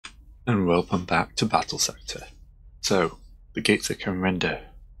And welcome back to Battlesector. So, the gates of Tyranid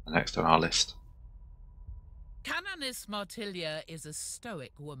are next on our list. Canonis Martilia is a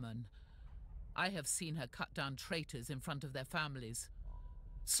stoic woman. I have seen her cut down traitors in front of their families,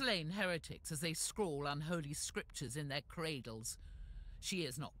 slain heretics as they scrawl unholy scriptures in their cradles. She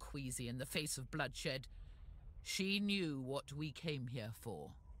is not queasy in the face of bloodshed. She knew what we came here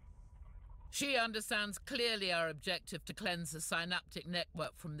for. She understands clearly our objective to cleanse the synaptic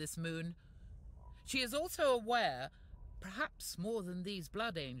network from this moon. She is also aware, perhaps more than these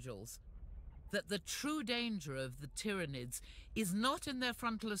blood angels, that the true danger of the Tyranids is not in their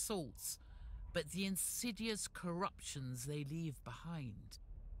frontal assaults, but the insidious corruptions they leave behind.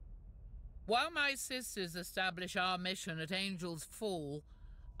 While my sisters establish our mission at Angel's Fall,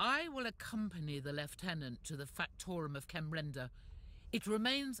 I will accompany the Lieutenant to the Factorum of Kemrenda. It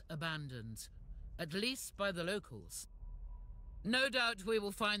remains abandoned, at least by the locals. No doubt we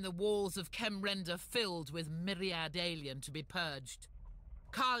will find the walls of Kemrenda filled with myriad alien to be purged.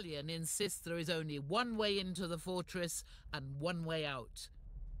 Carlian insists there is only one way into the fortress and one way out.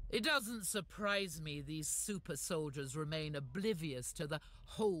 It doesn't surprise me these super soldiers remain oblivious to the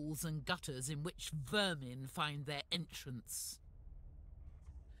holes and gutters in which vermin find their entrance.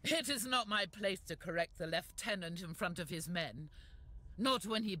 It is not my place to correct the Lieutenant in front of his men, not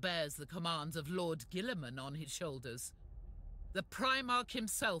when he bears the commands of Lord Gilliman on his shoulders. The Primarch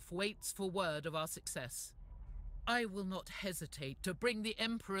himself waits for word of our success. I will not hesitate to bring the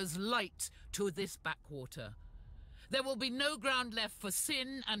Emperor's light to this backwater. There will be no ground left for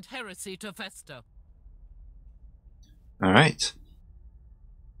sin and heresy to fester. Alright.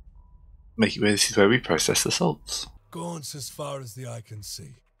 Make it where this is where we process the salts. Gaunts as far as the eye can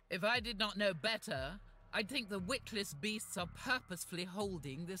see. If I did not know better, I'd think the wickless beasts are purposefully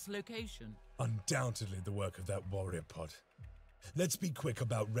holding this location. Undoubtedly the work of that warrior pod. Let's be quick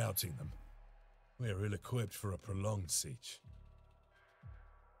about routing them. We're ill-equipped for a prolonged siege.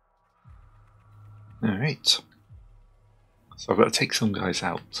 Alright. So I've got to take some guys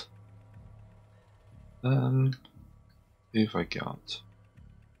out. Who have I got?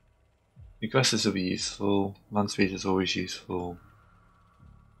 Aggressors will be useful. Land speed is always useful.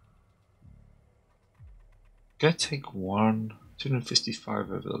 Gonna take one.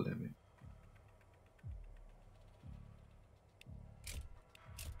 255 over the limit.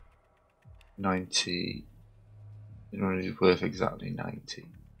 $90. You know, it's worth exactly 90.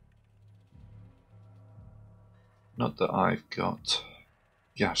 Not that I've got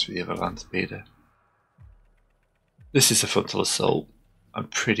gas for the other land speeder. This is a frontal assault. I'm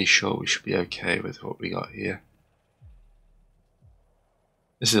pretty sure we should be okay with what we got here.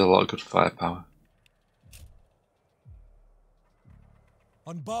 This is a lot of good firepower.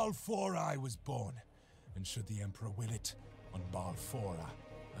 On Balfora I was born, and should the Emperor will it, on Balfora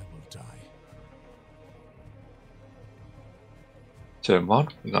I will die. Turn 1,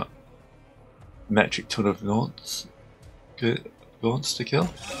 we got metric ton of gaunts to kill.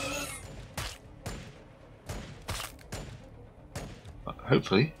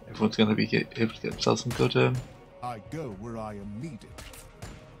 Hopefully, everyone's going to be able to get themselves some good. I go where I am needed.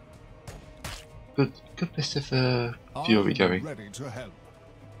 Good list of view are we going. Ready to help.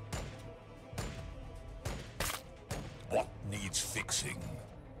 What needs fixing?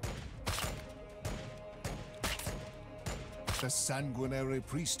 The sanguinary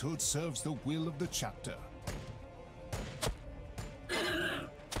priesthood serves the will of the chapter.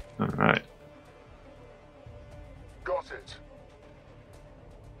 Alright. Got it.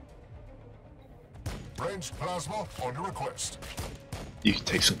 Ranged plasma on your request. You can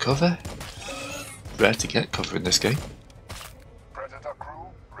take some cover. Rare to get cover in this game. Predator crew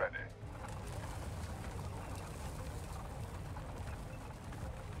ready.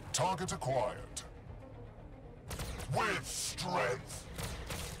 Target acquired. With strength.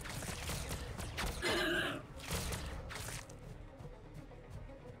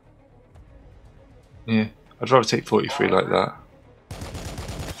 Yeah, I'd rather take 43 like that.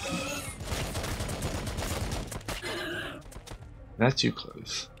 They're too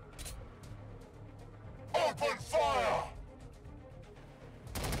close. Open fire!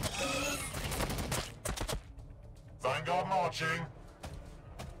 Vanguard marching.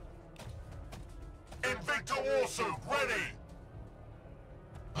 Invicta Warsuit ready!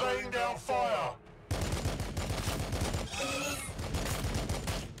 Laying down fire!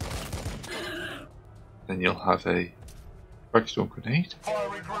 Then you'll have a Rockstone grenade.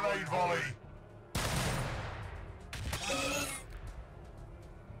 Firing grenade volley!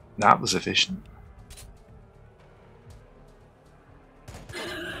 That was efficient.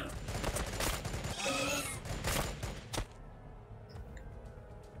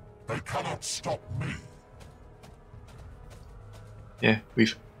 They cannot stop me. Yeah,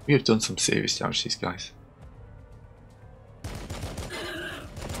 we have done some serious damage to these guys.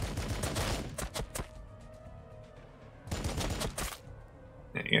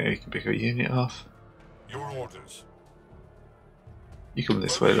 There you go, you can pick a unit off. Your orders. You come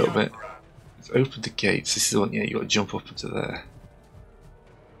this way a little bit. Let's open the gates. This is the one, yeah, you got to jump up into there.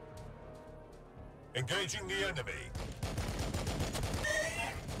 Engaging the enemy.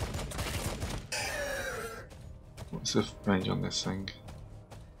 What's the range on this thing?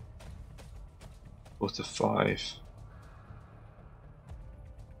 4 to 5.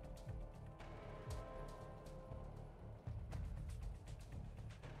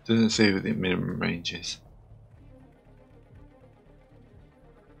 Doesn't say what the minimum range is.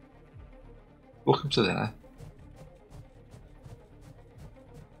 Welcome to there.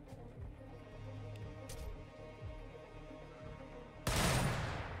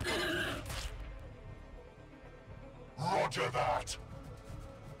 Roger that.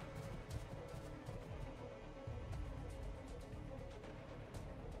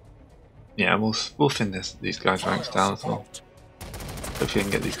 Yeah, we'll thin these guys' ranks down as well. Hopefully, we can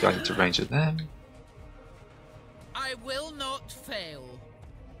get these guys into range of them. I will not fail.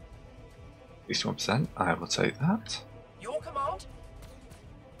 61%. I will take that. Your command?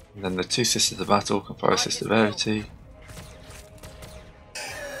 And then the two Sisters of Battle confer Sister Verity.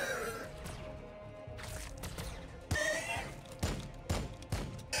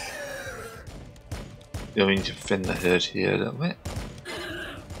 You'll need to thin the herd here a little bit.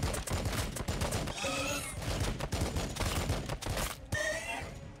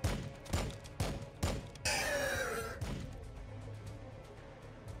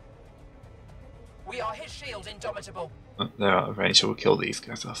 We are his shield, indomitable. Oh, they're out of range, so we'll kill these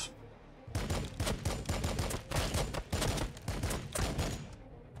guys off.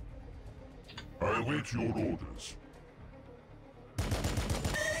 I await your orders.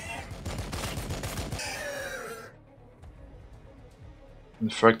 And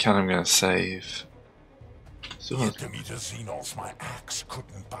the Thread Cannon I'm going to save. So, Demeter Xenos my axe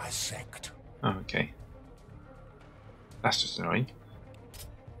couldn't bisect. oh, okay. That's just annoying.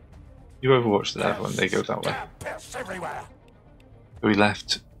 You overwatch the level and they go that way. Pests everywhere. We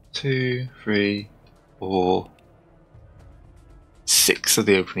left 2, 3, 4, 6 of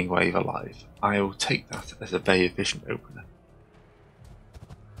the opening wave alive. I will take that as a very efficient opener.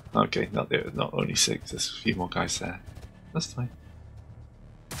 Okay, not only 6, there's a few more guys there. That's fine.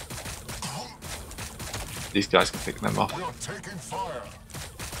 These guys can pick them off. We are taking fire.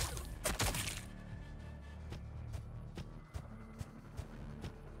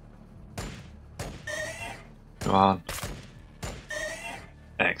 Come on.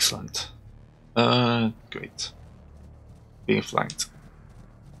 Excellent. Great. Being flanked.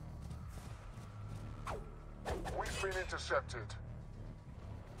 We've been intercepted.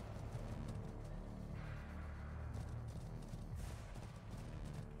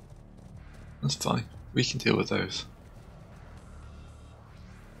 That's fine. We can deal with those.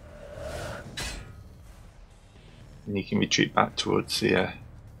 And you can retreat back towards the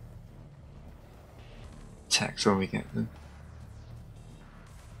attacks when we get them.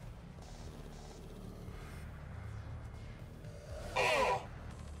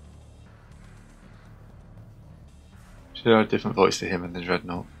 Should have a different voice to him and the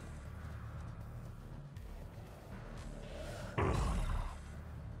Dreadnought.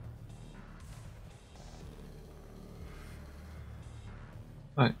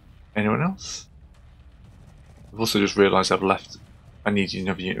 Right, anyone else? I've also just realised I've left. I need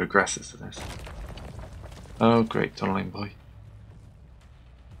another unit of aggressors for this. Oh great, tunneling boy.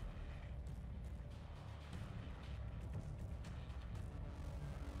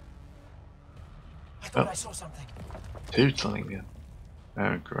 I thought I saw something. 2 tunneling again.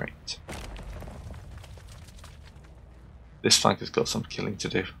 Oh great. This flank has got some killing to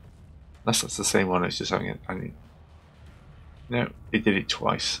do. Unless that's the same one, it's just having it. I mean, no, it did it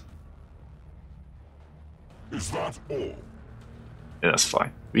twice. Is that all? Yeah, that's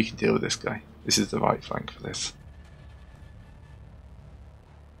fine. We can deal with this guy. This is the right flank for this.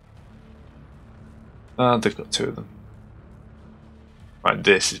 They've got 2 of them. Right,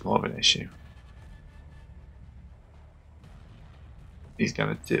 this is more of an issue. He's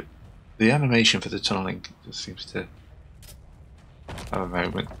going to dip. The animation for the tunneling just seems to have a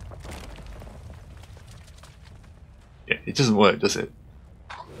moment. Yeah, it doesn't work, does it?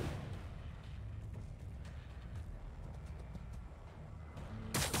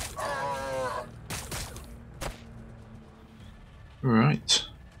 Right.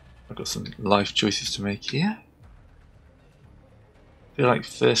 I've got some life choices to make here. feel like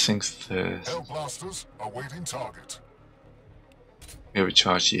first things first. Hellblasters awaiting target. We'll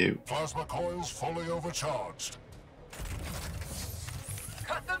recharge you. Plasma coils fully overcharged.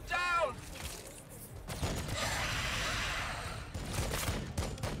 Cut them down!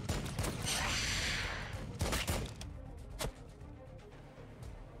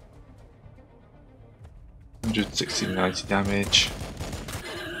 $160-90 damage.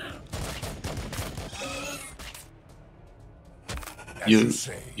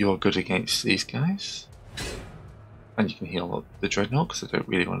 You're good against these guys. And you can heal up the Dreadnought, because I don't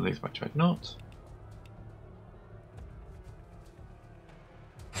really want to lose my Dreadnought.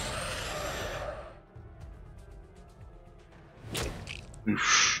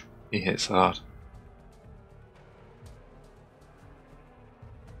 Oof, he hits hard.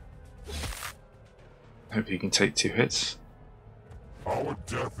 Hope you can take 2 hits. Our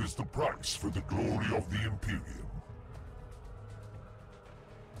death is the price for the glory of the Imperium.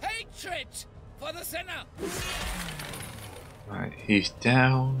 Hatred for the sinner! Right, he's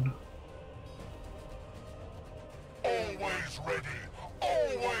down. Always ready,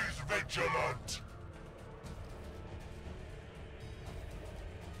 always vigilant.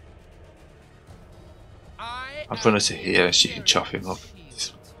 I've run her to here, she can chop him up.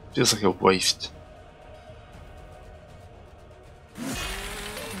 It feels like a waste.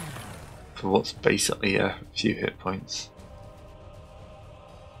 For what's basically a few hit points.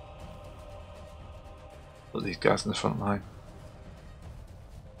 Put these guys in the front line.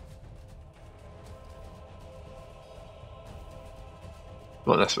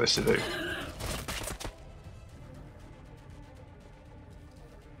 What they're supposed to do.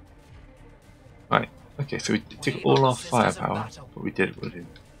 Right, okay, so we took all our firepower, but we did it with him.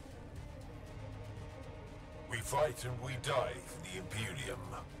 We fight and we die for the Imperium.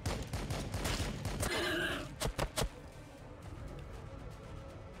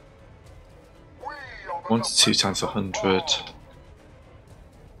 We are the 1 to 2 times 100.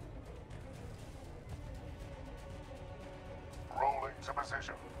 rolling to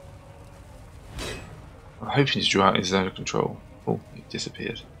position. I'm hoping to draw out his zone of control. Oh, he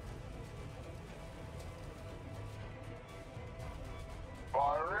disappeared.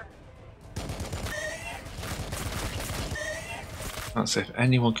 Firing. Let's see if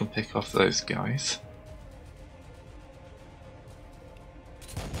anyone can pick off those guys.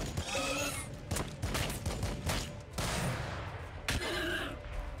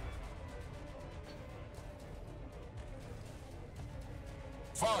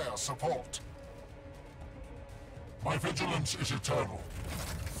 Fire support. My vigilance is eternal.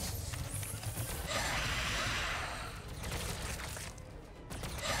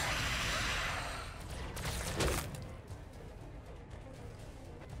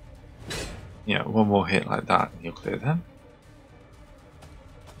 Yeah, one more hit like that and you'll clear them.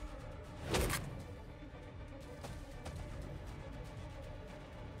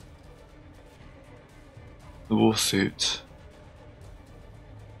 The Warsuit.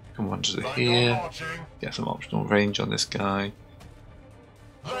 Come on to here. Marching. Get some optional range on this guy.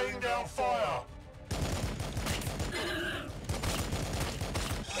 Laying down fire.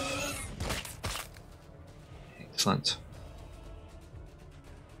 Excellent.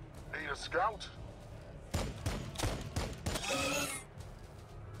 Need a scout?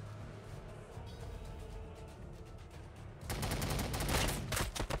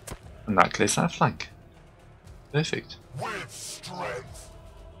 And that clears that flank. Perfect. With strength.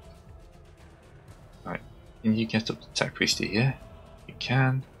 Right. Can you get up to Tech Priest here? You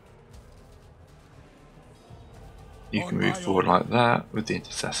can. You can move forward like that with the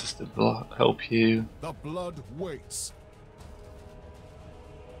intercessors to help you. The blood waits.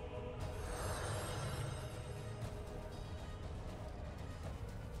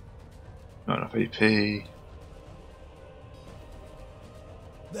 Not enough AP.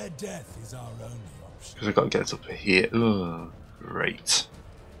 Their death is our only option. Because I've got to get up here. Oh, great.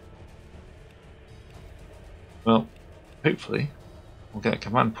 Well, hopefully, we'll get a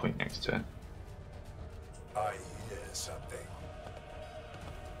command point next turn. I hear something.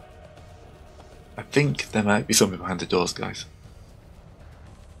 I think there might be something behind the doors, guys.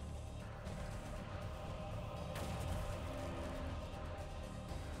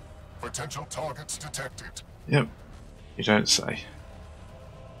 Potential targets detected. Yep, you don't say.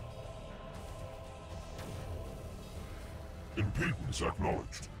 Impedance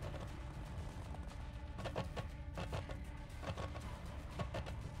acknowledged.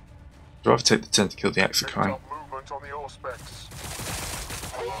 Do I have to take the turn to kill the Exocrine? Movement on the Auspex.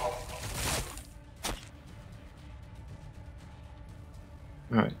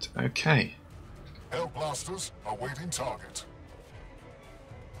 Right, okay. Hellblasters awaiting target.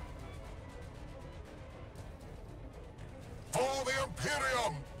 for the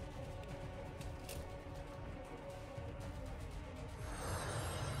Imperium!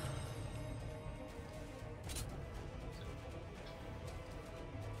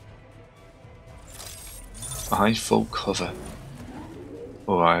 Behind full cover.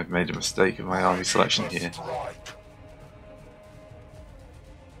 Oh, I made a mistake in my army selection here.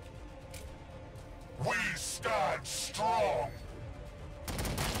 We stand strong!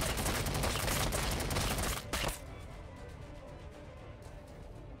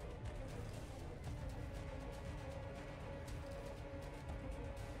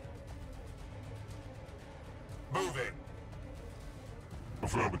 Moving.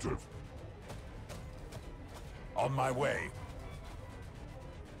 Affirmative. On my way.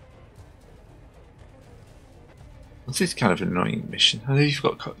 This is kind of an annoying mission. I know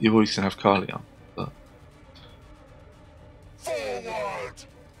you're always gonna have Carly on, but Forward!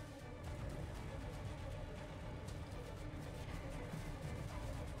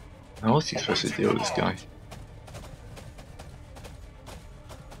 how else are you supposed to deal with this guy?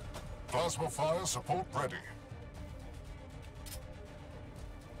 Plasma fire support ready.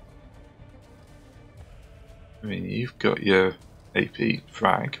 I mean, you've got your AP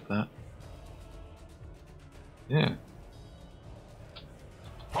frag, but yeah.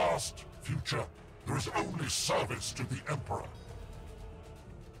 Past, future, there is only service to the Emperor.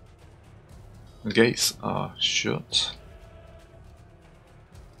 The gates are shut.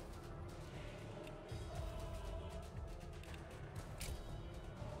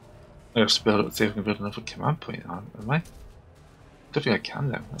 I have to build up, see if I can build another command point on, am I? Don't think I can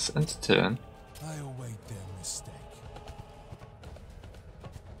though. Let's end turn. I await their mistake.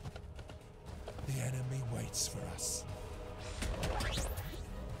 The enemy waits for us.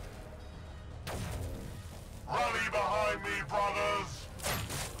 Rally behind me, brothers!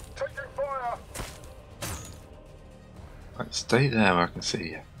 Taking fire! Right, stay there where I can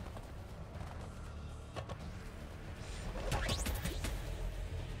see you.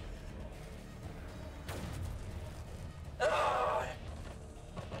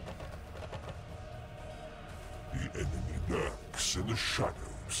 The enemy lurks in the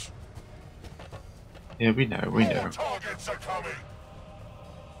shadows. Yeah, we know, we know. More targets are coming!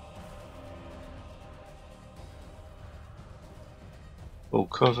 Full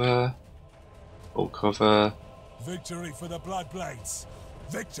cover. Full cover. Victory for the Bloodblades.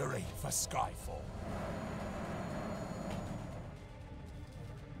 Victory for Skyfall.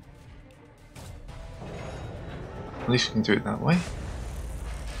 At least we can do it that way.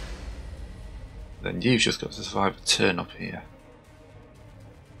 Then you've just got to survive a turn up here.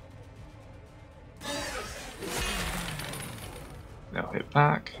 Now hit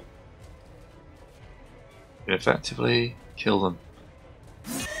back. Effectively kill them.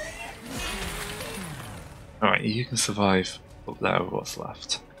 Alright, you can survive up there with what's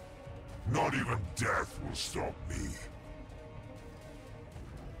left. Not even death will stop me.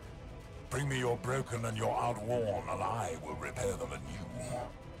 Bring me your broken and your outworn, and I will repair them anew.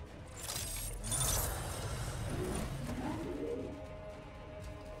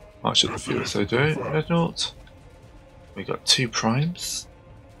 March at the field, so do it, Rednaught. We got 2 primes.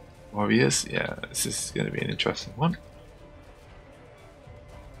 Warriors, yeah, this is going to be an interesting one.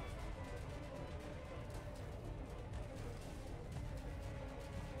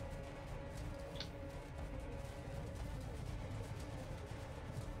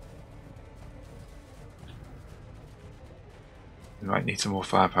 We might need some more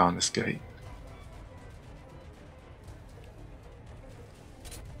firepower on this gate.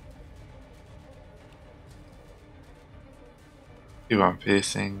 Arm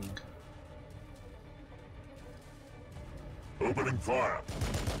piercing. Opening fire.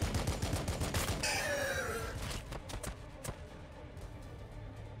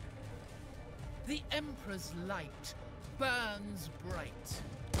 The Emperor's light burns bright.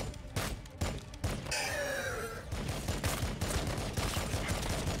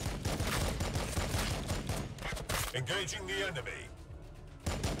 Engaging the enemy.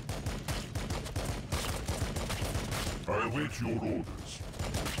 I await your orders.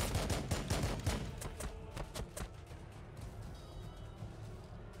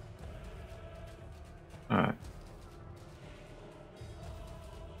 Alright.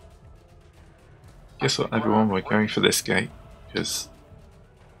 Guess what, everyone, we're going for this gate because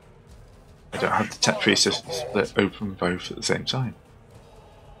I don't have the Tetris to split open both at the same time.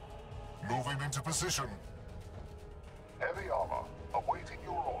 Moving into position. Heavy armor, awaiting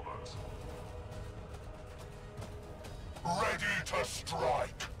your orders. Ready to strike.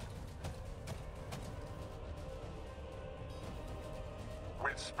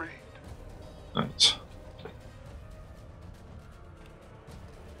 With speed. Right.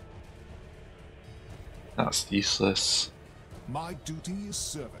 That's useless. My duty is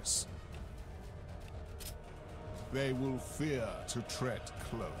service. They will fear to tread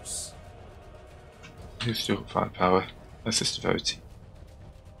close. Who's still got firepower? That's Sister Verity.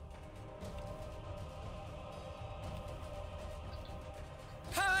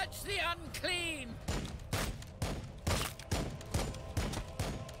 Purge the unclean!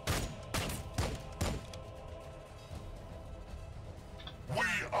 We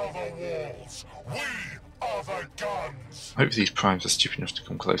are the walls. We are the guns. I hope these primes are stupid enough to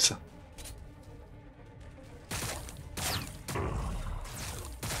come closer.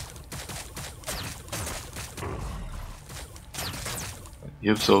 He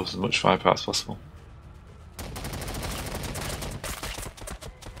absorbs as much firepower as possible.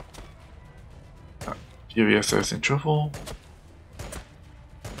 Furioso's in trouble.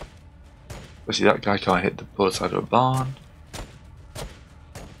 Especially that guy can't hit the board side of a barn.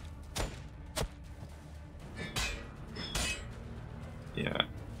 Yeah.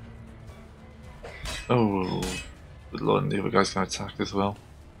 Oh, good lord, and the other guy's going to attack as well.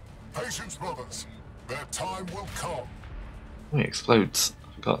 Patience, brothers. Their time will come. Oh, he explodes.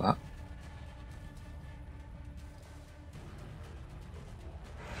 I forgot that.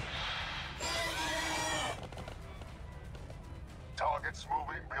 Targets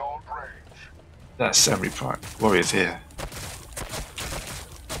moving beyond range. That's so many prime warriors here.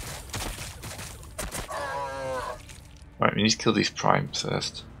 Right, we need to kill these primes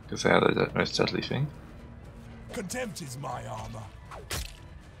first, because they are the most deadly thing. Contempt is my armor.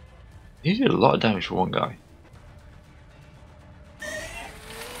 You did a lot of damage for one guy.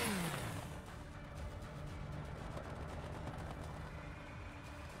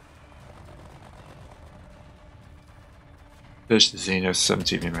 There's the Xeno,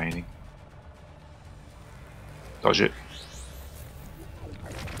 17 remaining. Dodge it.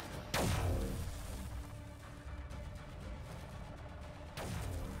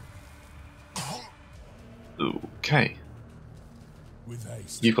 Okay, With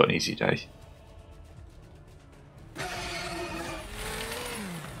haste. you've got an easy day.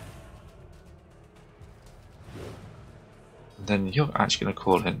 And then you're actually going to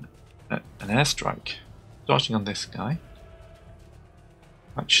call in an airstrike. Starting on this guy.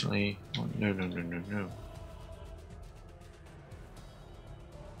 Actually, oh, no.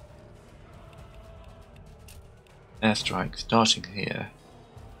 Airstrike starting here.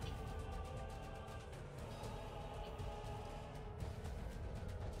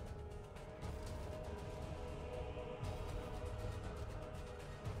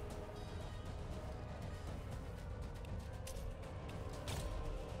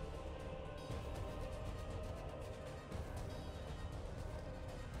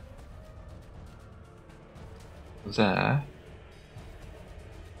 There.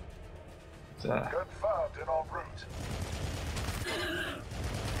 There. Confirmed and en route.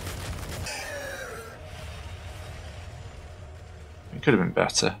 It could have been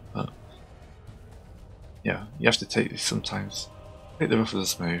better, but yeah, you have to take this sometimes. Take the rough with the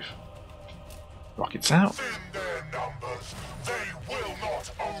smooth. Rockets out. In their numbers, they will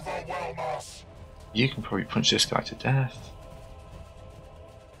not overwhelm us. You can probably punch this guy to death.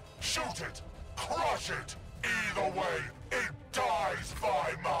 Shoot it, crush it. Either way, it dies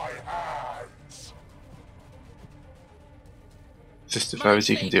by my hands. Sister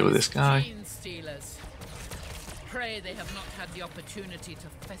Verity can deal with this guy. Gene stealers. Pray they have not had the opportunity to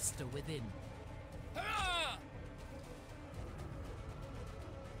fester within. Ah!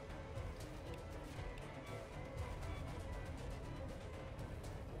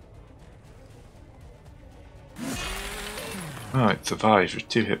 Alright, survived with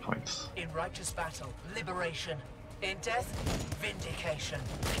 2 hit points. In righteous battle, liberation. In death, vindication.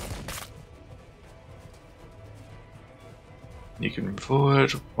 You can move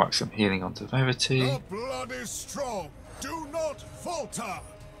forward, whack some healing onto Verity. The blood is strong. Do not falter.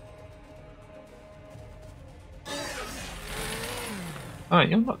 Alright,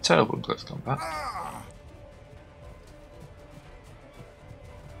 you're not terrible in close combat. Ah!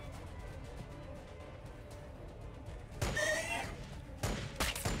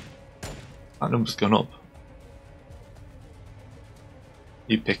 That number's gone up.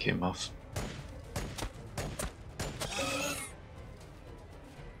 You pick him off.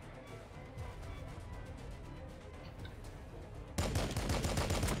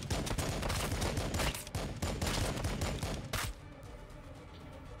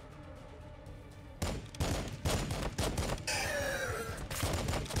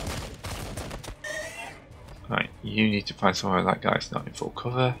 Right, you need to find somewhere that guy's not in full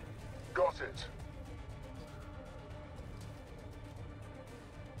cover. Got it.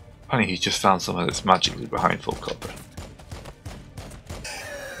 Apparently he just found somewhere that's magically behind full cover.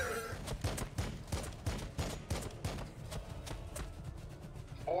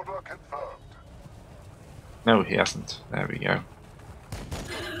 Order confirmed. No, he hasn't. There we go.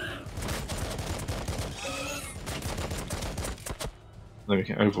 Then we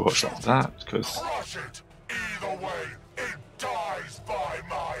can overwatch like that, because... Crush it! Either way, it dies by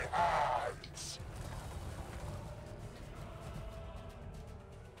my hands!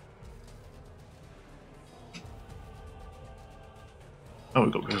 Oh,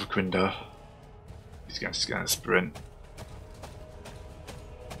 we got rid of Quindo. He's going to sprint.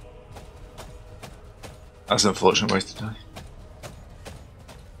 That's an unfortunate way to die.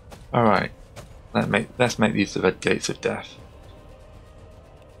 Alright, let's make these the red gates of death.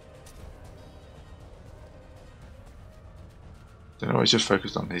 Don't always just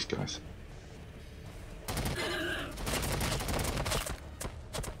focus on these guys.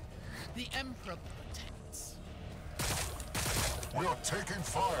 The Emperor protects. We are taking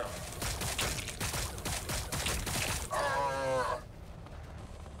fire!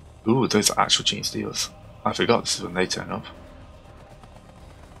 Ooh, those are actual Gene Stealers. I forgot this is when they turn up.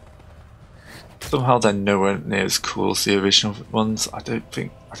 Somehow they're nowhere near as cool as the original ones. I don't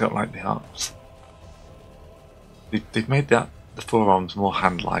like the arms. They've made the forearms more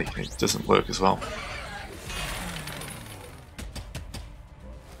hand-like and it doesn't work as well.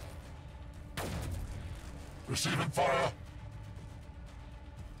 Receiving fire!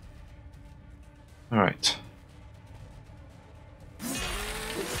 Alright.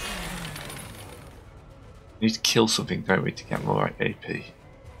 We need to kill something, don't we, to get more AP.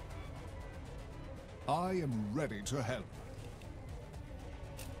 I am ready to help.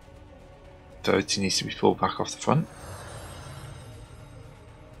 30 needs to be pulled back off the front.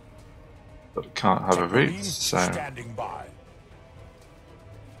 But we can't have a route, so... Standing by.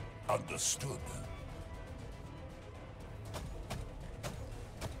 Understood.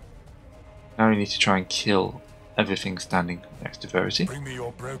 Now we need to try and kill everything standing next to Verity. Bring me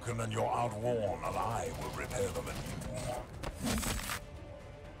your broken and your outworn, and I will repair them anew.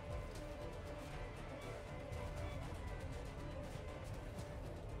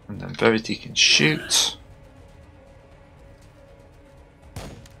 And then Verity can shoot.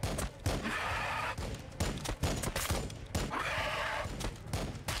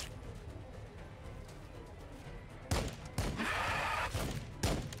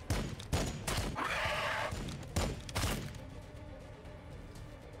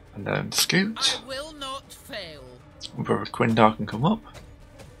 And then scoot. I will not fail. Brother Quindar can come up.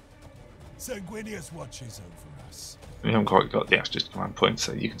 Sanguinius watches over us. We haven't quite got the extra command point,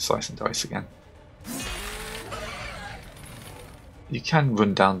 so you can slice and dice again. You can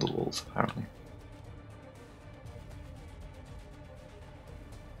run down the walls, apparently.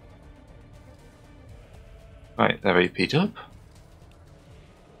 Right, they're AP'd up.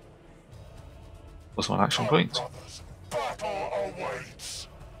 What's one action point? Brothers, battle awaits!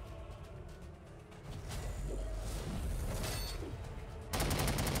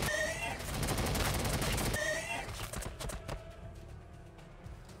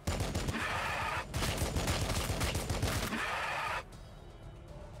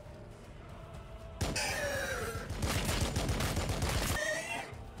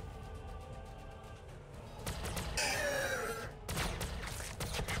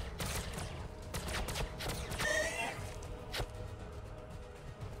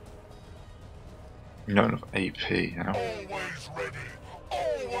 Not enough AP now. Always ready,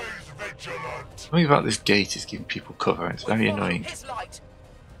 always vigilant! Something about this gate is giving people cover, and it's very annoying. His light.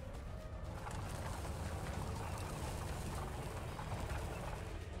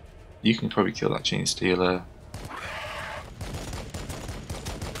 You can probably kill that Chain Stealer.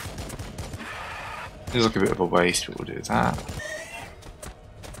 Feels like a bit of a waste, but we'll do that.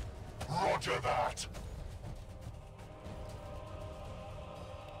 Roger that!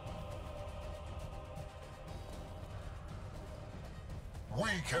 We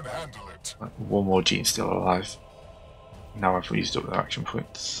can handle it. One more Gene still alive. Now I've used up their action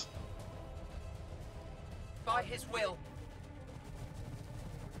points. By his will.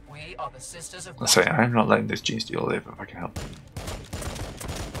 We are the Sisters of I say I'm not letting this Gene Steal live if I can help.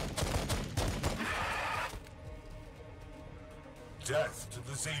 Death to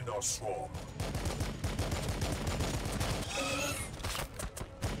the Xenos swarm.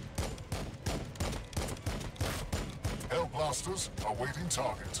 Hellblasters awaiting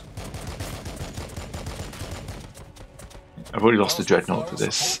target. I've already lost the Dreadnought for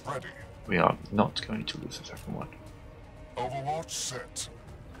this. Support ready. We are not going to lose the second one. Overwatch set.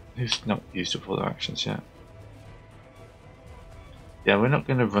 Who's not used up all their actions yet? Yeah, we're not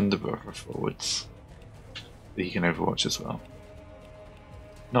going to run the brother forwards. But he can overwatch as well.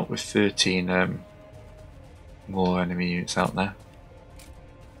 Not with 13 more enemy units out there.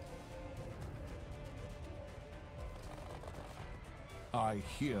 I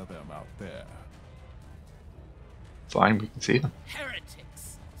hear them out there. Fine, we can see them.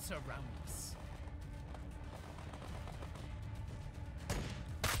 Heretics surround us.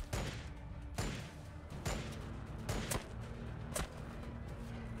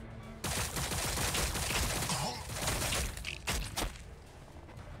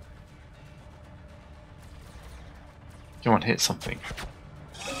 Come on, hit something.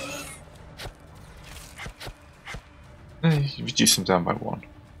 You can reduce them down by 1.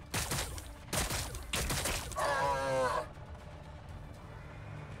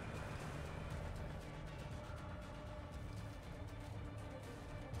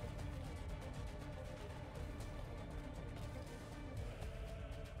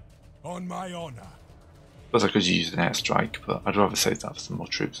 On my honor. Suppose I could use an airstrike, but I'd rather save that for some more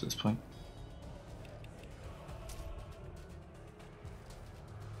troops at this point.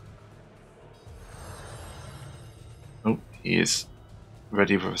 Oh, he is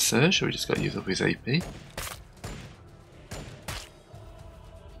ready for a surge, so we just got to use up his AP.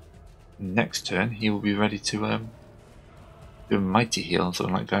 Next turn, he will be ready to do a mighty heal on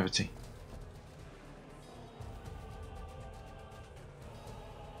something like gravity.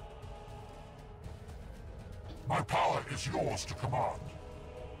 My power is yours to command.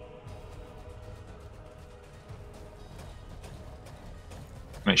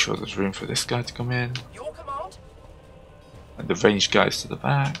 Make sure there's room for this guy to come in. Your command? And the ranged guys to the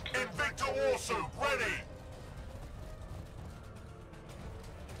back. Invicta Warsuit, ready!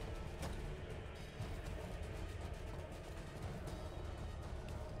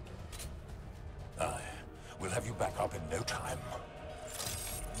 We'll have you back up in no time.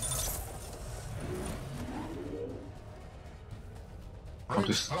 I'll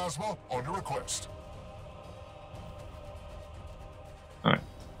just... Plasma, on your request. Alright.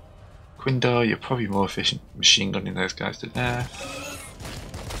 Quindar, you're probably more efficient machine gunning those guys to there.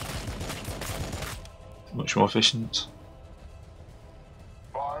 Much more efficient.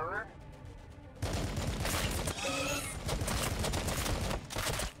 Firing.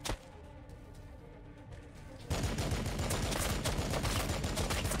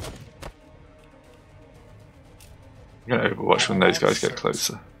 I'm going to overwatch when those guys get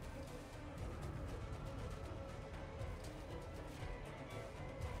closer.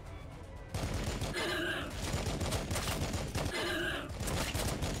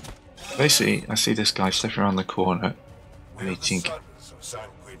 Basically, I see this guy stepping around the corner and eating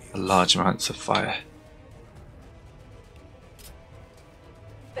a large amounts of fire.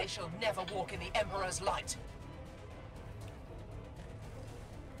 They shall never walk in the Emperor's light.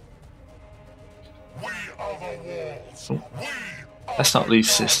 We are the walls. We are Let's not the leave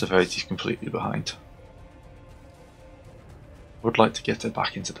gods. Sister Verity completely behind. Would like to get her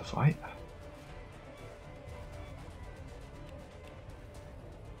back into the fight.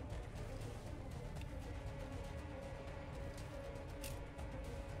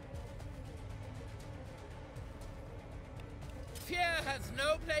 Fear has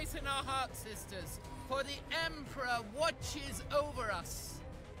no place in our hearts, sisters, for the Emperor watches over us.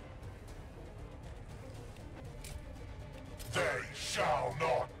 They shall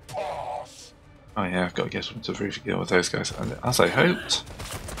not pass. Oh yeah, I've got to get some to roof deal with those guys, and as I hoped.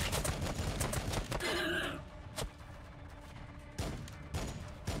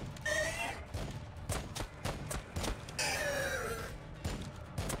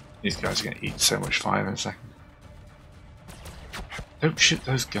 These guys are going to eat so much fire in a second. Don't shoot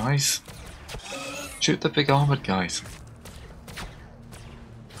those guys. Shoot the big armoured guys.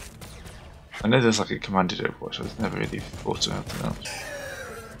 I know there's like a commanded overwatch, I was never really thought about anything else.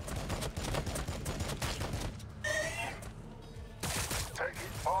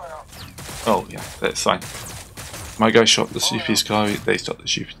 Taking fire. Oh yeah, that's fine. My guy shot the stupidest car, they shot the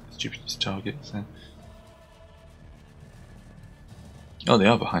stupidest targets. So. Oh, they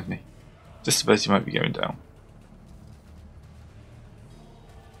are behind me. Just about you might be going down.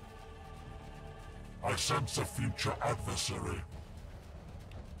 I sense a future adversary.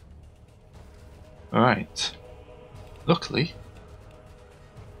 Alright. Luckily,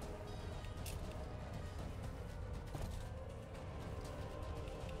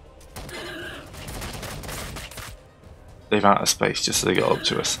 they've out of space just so they got up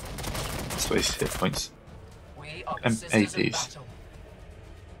to us. Space hit points. We are the sisters of APs. battle.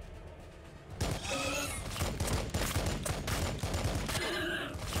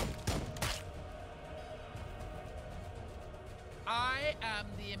 I am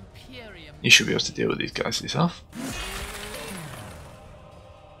the Imperium. You should be able to deal with these guys yourself.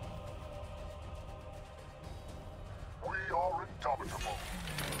 We are indomitable.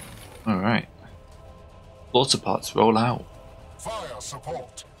 Alright. Water parts roll out. Fire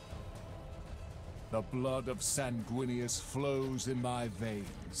support. The blood of Sanguinius flows in my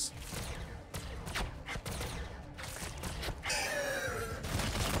veins.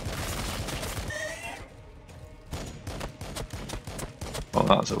 Well,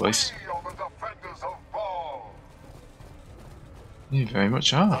 that's a waste. We are the defenders of Baal. You very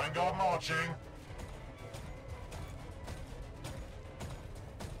much are. Vanguard marching.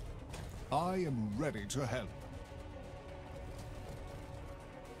 I am ready to help.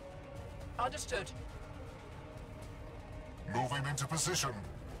 Understood. Moving into position.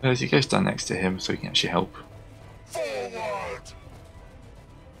 As you go stand next to him so he can actually help. Forward.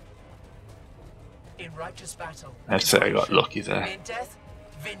 In righteous battle. I'd say I got lucky there. In death,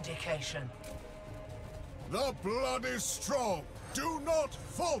 vindication. The blood is strong. Do not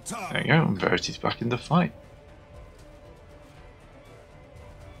falter. There you go, and Verity's back in the fight.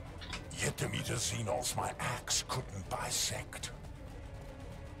 Yet the meter Xenos my axe couldn't bisect.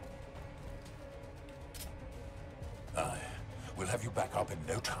 We'll have you back up in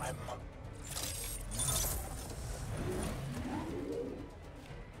no time.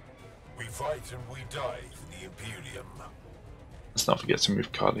 We fight and we die for the Imperium. Let's not forget to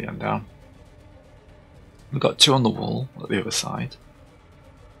move Cardian down. We've got 2 on the wall at the other side.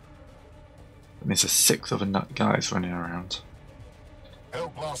 That means there's 6 other guys running around.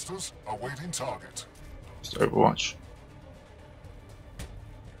 Hell blasters awaiting target. Just Overwatch.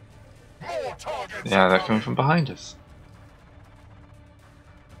 More targets. Yeah, they're coming from behind us.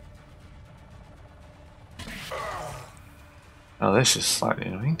 Oh, this is slightly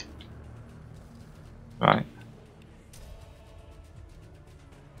annoying. Right.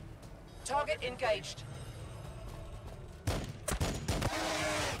 Target engaged.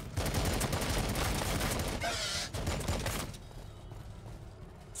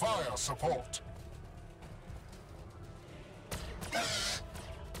 Fire support.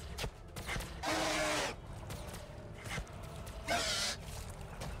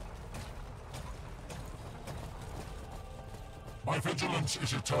 My vigilance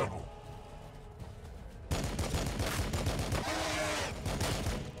is eternal.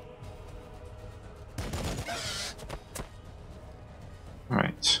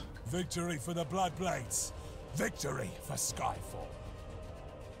 Right. Victory for the Bloodblades. Victory for Skyfall.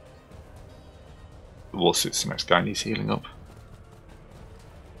 The wall suits the next guy needs healing up.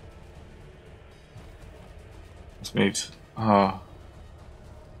 Let's move our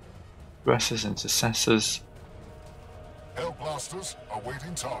aggressors, intercessors. Hell blasters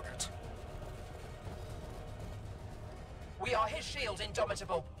awaiting target. We are his shield,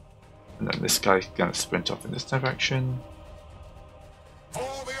 indomitable. And then this guy's going to sprint off in this direction. For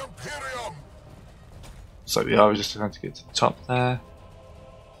the Imperium. So we are just trying to get to the top there.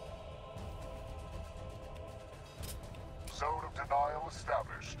 Zone of denial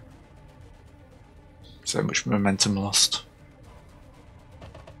established. So much momentum lost.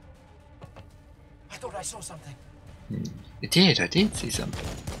 I thought I saw something. I did see something.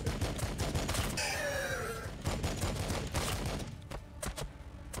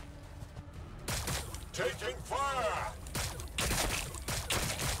 Taking fire.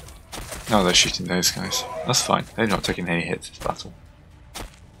 No, they're shooting those guys. That's fine. They're not taking any hits this battle.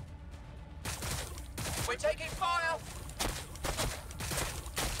 We're taking fire.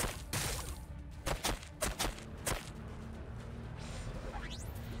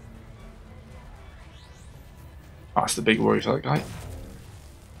 That's the big worry for that guy.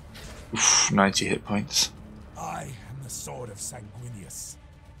 Oof, 90 hit points. I am the sword of Sanguinius.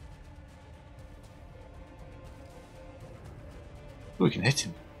 We can hit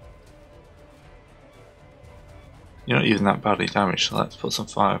him. You're not even that badly damaged, so let's put some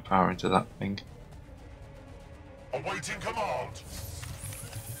firepower into that thing. Awaiting command.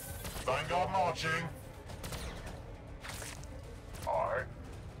 Vanguard marching. Aye.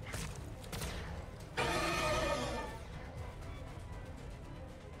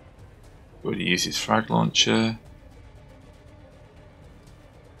 Going to use his frag launcher.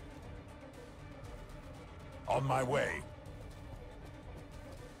 On my way.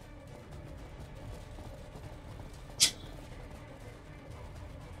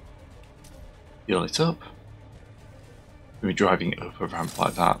 Heal it up. We're driving up a ramp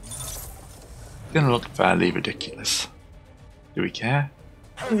like that. It's gonna look fairly ridiculous. Do we care?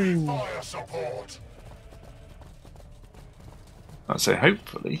 Heavy fire support. I'd say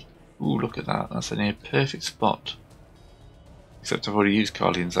hopefully. Ooh, look at that. That's a near perfect spot. Except I've already used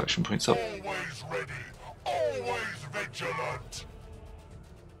Carlion's action points up. Always ready, always vigilant.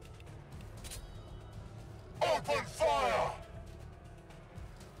 Open fire!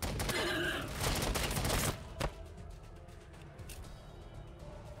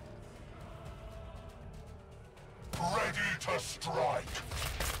 Ready to strike.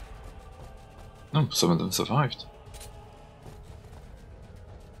 Oh, some of them survived.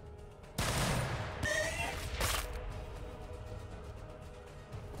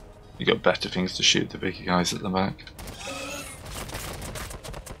 You got better things to shoot the bigger guys at the back.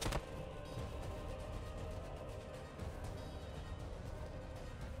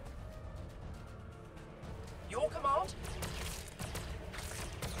 Your command?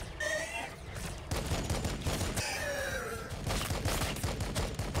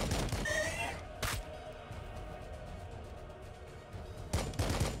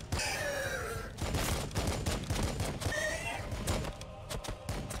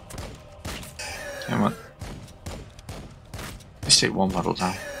 Come on. Let's take one model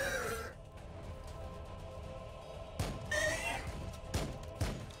down.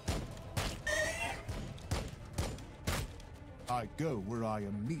 I go where I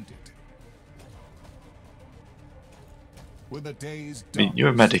am needed. When the days I mean, you're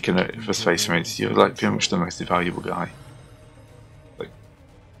a medic and for Space Marines, you're like pretty much the most valuable guy. Like,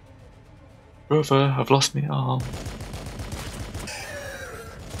 brother, I've lost my arm.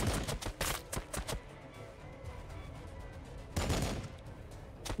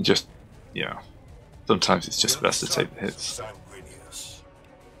 Just, yeah. Sometimes it's just best to take the hits. Sanguinius.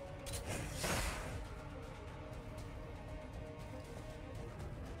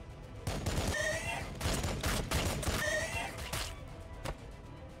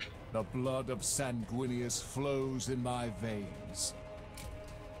 the blood of Sanguinius flows in my veins.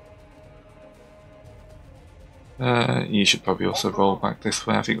 You should probably also roll back this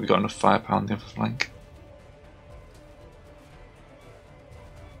way. I think we've got enough firepower on the other flank.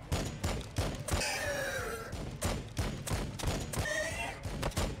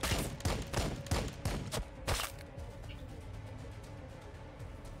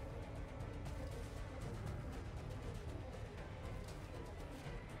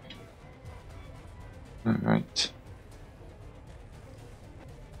 Alright.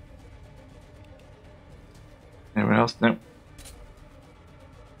 Anyone else? No.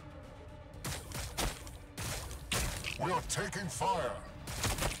 We are taking fire.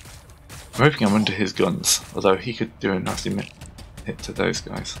 I'm hoping I'm under his guns, although he could do a nasty hit to those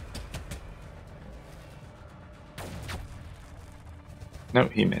guys. No,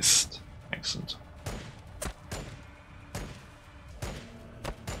 he missed. Excellent.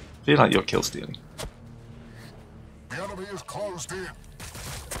 Feel like you're kill stealing. The enemy is closed in.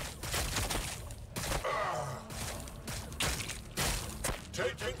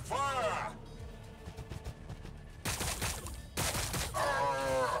 Taking fire.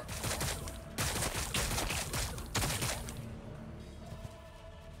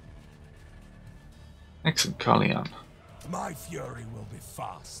 Excellent, Carlian. My fury will be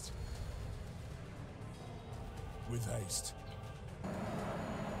fast. With haste.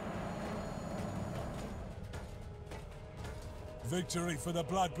 Victory for the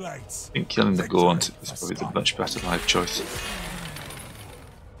Bloodblades. I think killing the Gaunt is probably the much better life choice.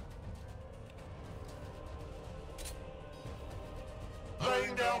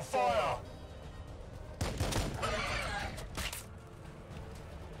 Laying down fire.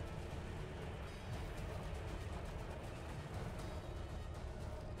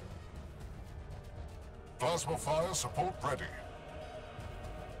 Plasma fire support ready.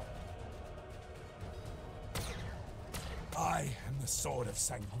 I am the sword of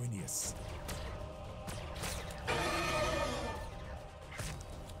Sanguinius.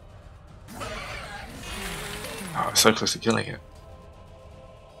 Oh, so close to killing it.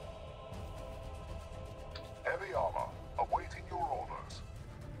 Heavy armor. Awaiting your orders.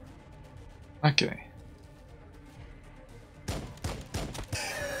 Okay.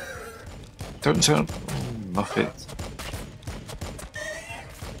 Don't tell. Muffet.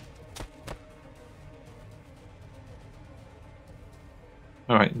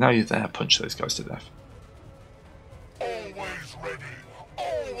 Alright, now you're there, punch those guys to death. Always ready.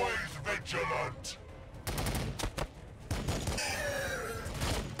 Always vigilant.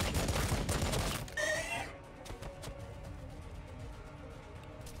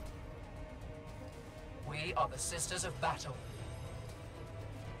 We are the Sisters of Battle.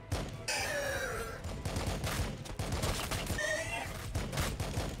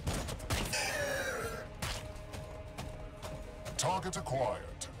 Target acquired.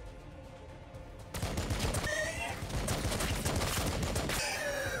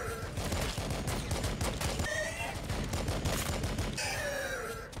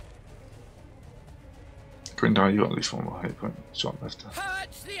 Brindar, you got at least one more hit point. Shot left.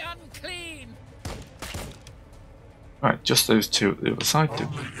 Purge the unclean! Right, just those two at the other side. Only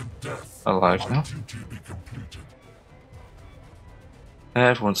in death Alive will now. my duty be completed.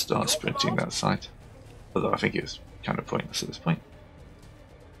 Everyone starts sprinting that side. Although I think it's kind of pointless at this point.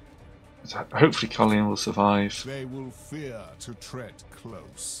 So hopefully Colleen will survive. They will fear to tread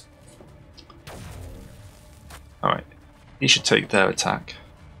close. Alright, he should take their attack.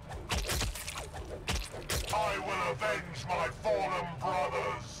 I will avenge my fallen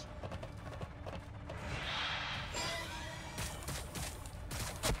brothers.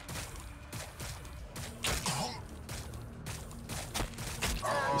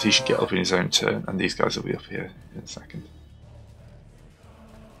 So he should get up in his own turn, and these guys will be up here in a second.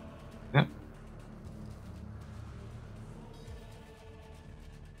 Yep.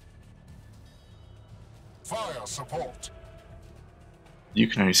 Fire support. You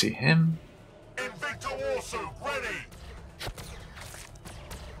can only see him. Invicta Warsuit ready.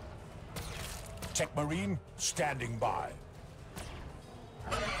 Tech Marine, standing by.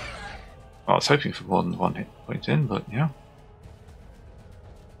 I was hoping for more than one hit point in, but yeah.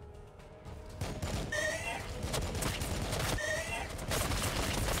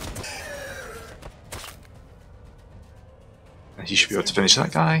 And he should be able to finish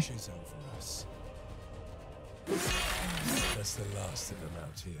that guy. That's the last of them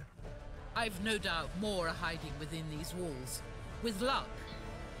out here. I've no doubt more are hiding within these walls. With luck,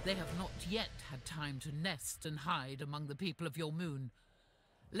 they have not yet had time to nest and hide among the people of your moon.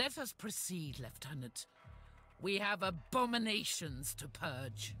 Let us proceed, Lieutenant. We have abominations to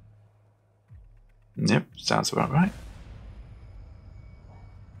purge. Yep, sounds about right.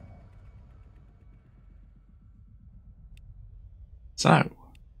 So,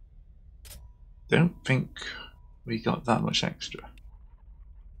 don't think we got that much extra.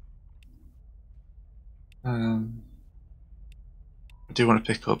 I do want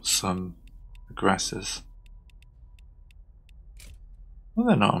to pick up some aggressors. Well,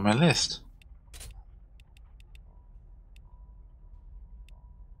 they're not on my list.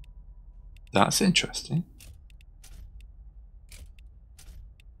 That's interesting.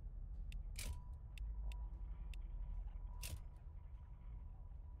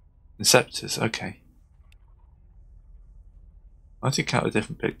 Inceptors, okay. I took out a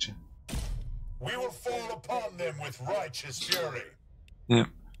different picture. We will fall upon them with righteous fury. Yeah.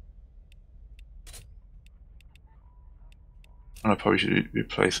 And I probably should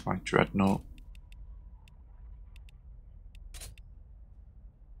replace my dreadnought.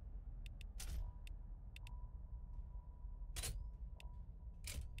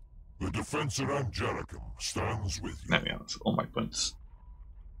 The Defensor Angelicum stands with you. There we are, that's all my points.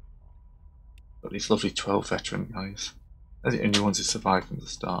 Got these lovely 12 veteran guys. They're the only ones who survived from the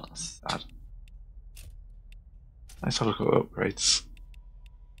start. That's sad. Let's have a look at upgrades.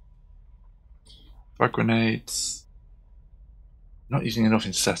 Frag grenades. Not using enough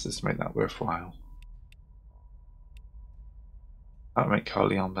incestors to make that worthwhile. That'll make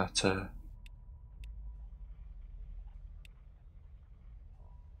Carleon better.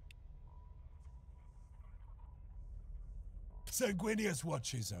 Sanguinius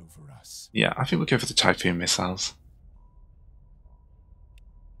watches over us. Yeah, I think we'll go for the Typhoon missiles.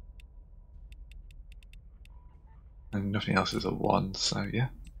 And nothing else is a 1, so yeah.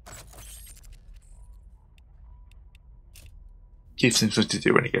 Gives him something to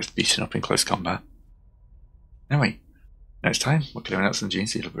do when he gets beaten up in close combat. Anyway, next time we're clearing out some gene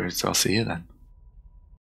sealer birds, so I'll see you then.